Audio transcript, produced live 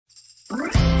Hi,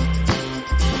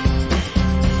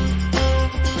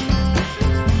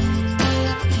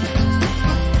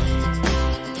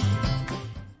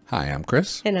 I'm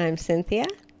Chris. And I'm Cynthia.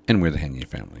 And we're the Henry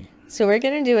family. So we're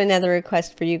going to do another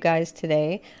request for you guys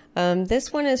today.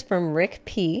 This one is from Rick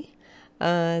P.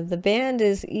 The band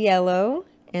is ELO,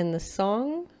 and the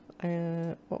song,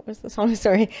 what was the song?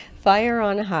 Sorry, Fire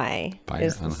on High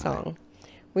is the song.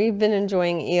 We've been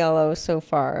enjoying ELO so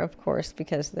far, of course,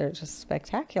 because they're just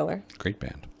spectacular. Great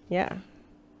band. Yeah.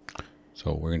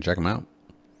 So we're going to check them out.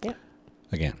 Yeah.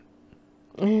 Again.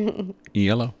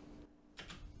 ELO.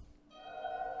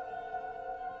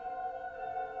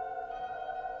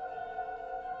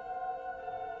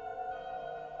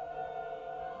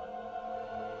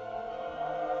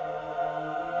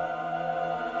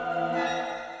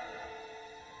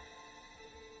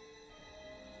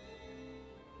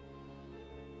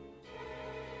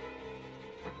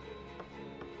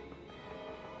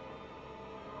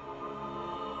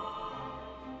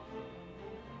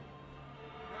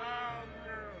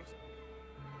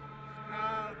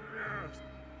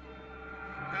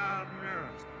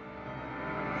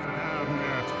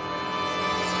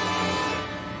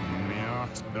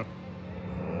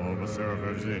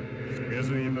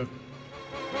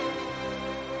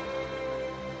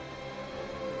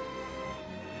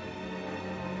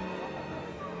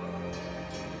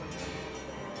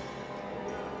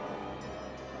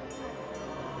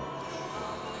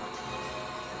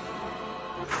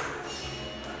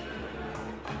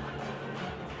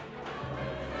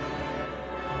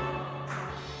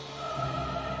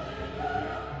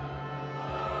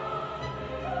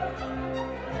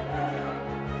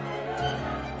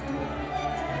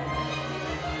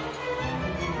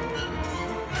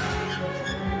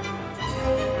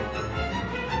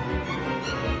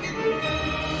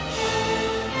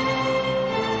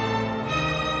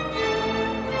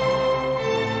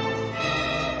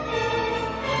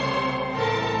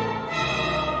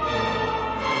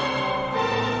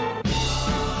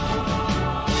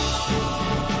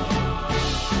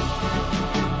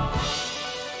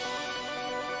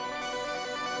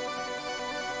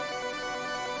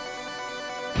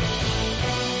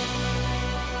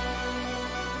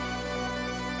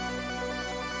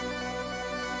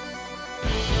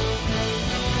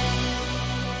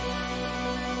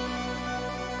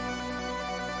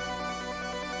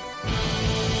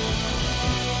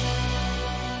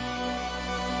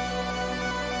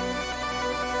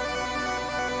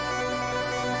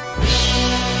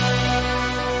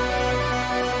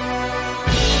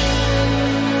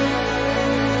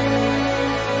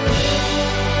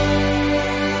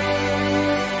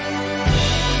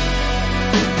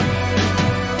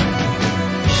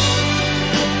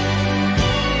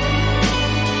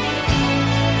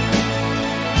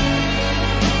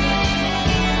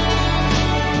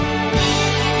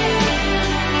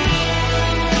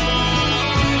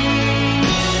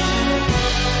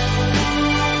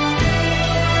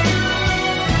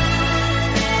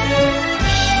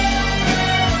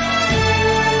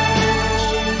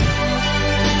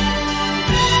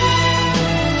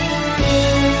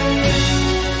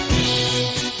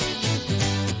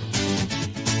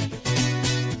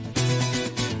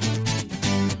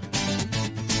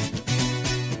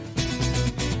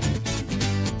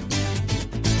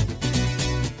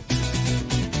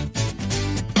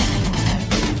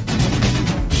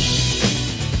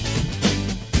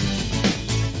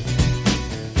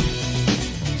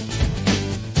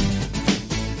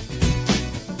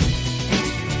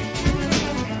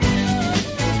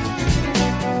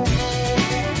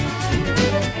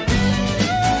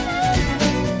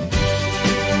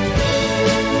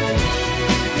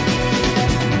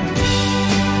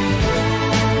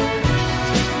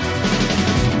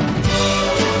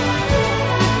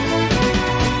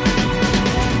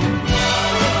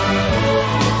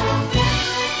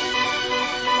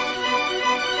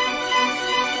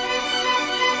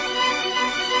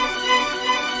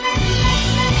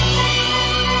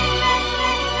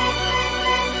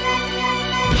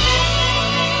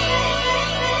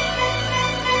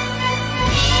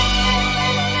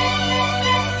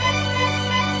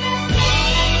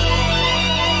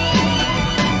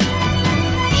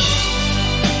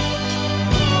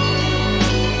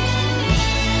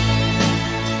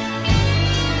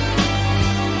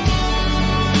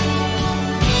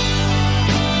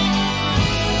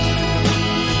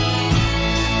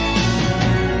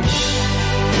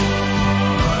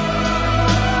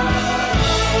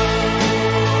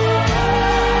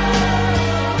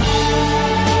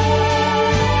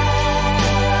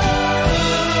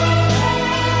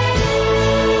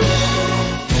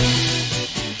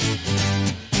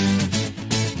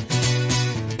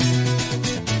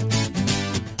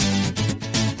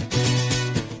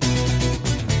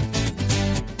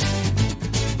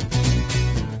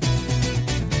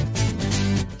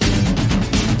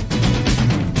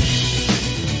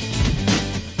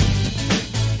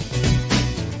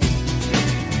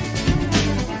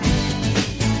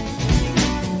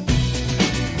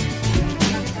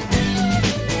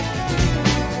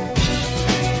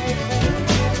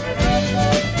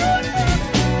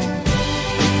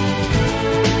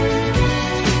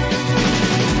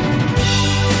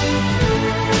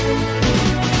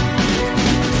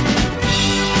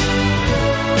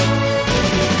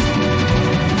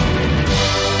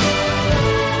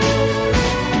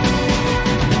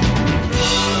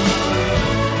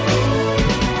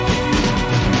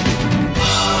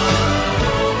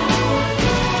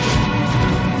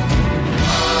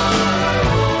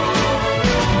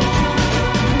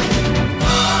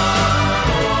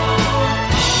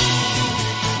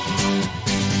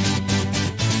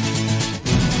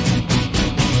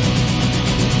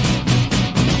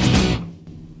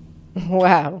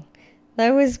 Wow.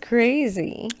 That was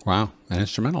crazy. Wow, an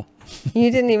instrumental.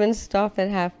 You didn't even stop it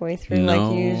halfway through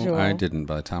like usual. No, I didn't.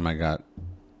 By the time I got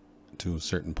to a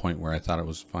certain point where I thought it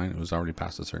was fine, it was already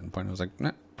past a certain point. I was like,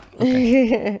 nah,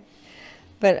 okay.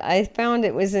 But I found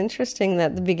it was interesting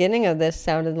that the beginning of this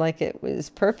sounded like it was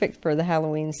perfect for the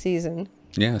Halloween season.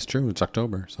 Yeah, it's true. It's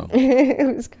October, so.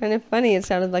 It was kind of funny. It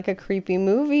sounded like a creepy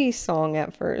movie song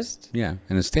at first. Yeah,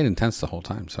 and it stayed intense the whole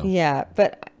time, so. Yeah,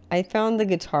 but I found the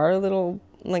guitar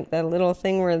like that little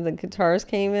thing where the guitars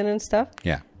came in and stuff.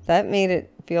 Yeah. That made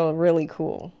it feel really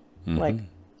cool. Like,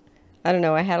 I don't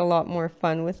know, I had a lot more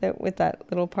fun with it, with that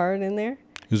little part in there.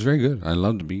 It was very good. I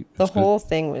loved the beat. The whole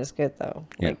thing was good, though.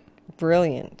 Yeah. Like,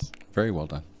 brilliant. Very well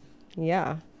done.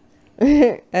 Yeah.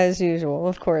 As usual,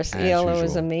 of course. ELO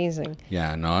is amazing.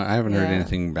 Yeah, no, I haven't heard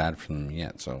anything bad from them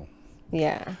yet, so.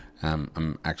 Yeah.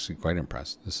 I'm actually quite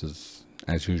impressed. This is,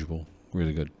 as usual,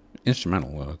 really good. Instrumental,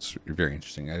 well, it's very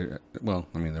interesting. I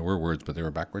mean, there were words, but they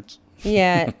were backwards.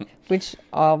 Yeah, which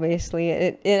obviously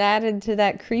it added to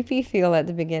that creepy feel at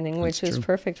the beginning, which was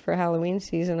perfect for Halloween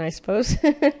season, I suppose.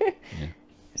 Yeah.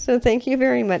 So thank you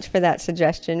very much for that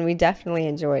suggestion. We definitely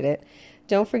enjoyed it.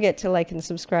 Don't forget to like and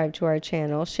subscribe to our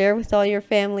channel. Share with all your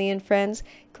family and friends.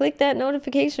 Click that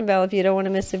notification bell if you don't want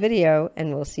to miss a video,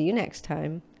 and we'll see you next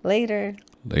time. Later.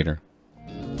 Later.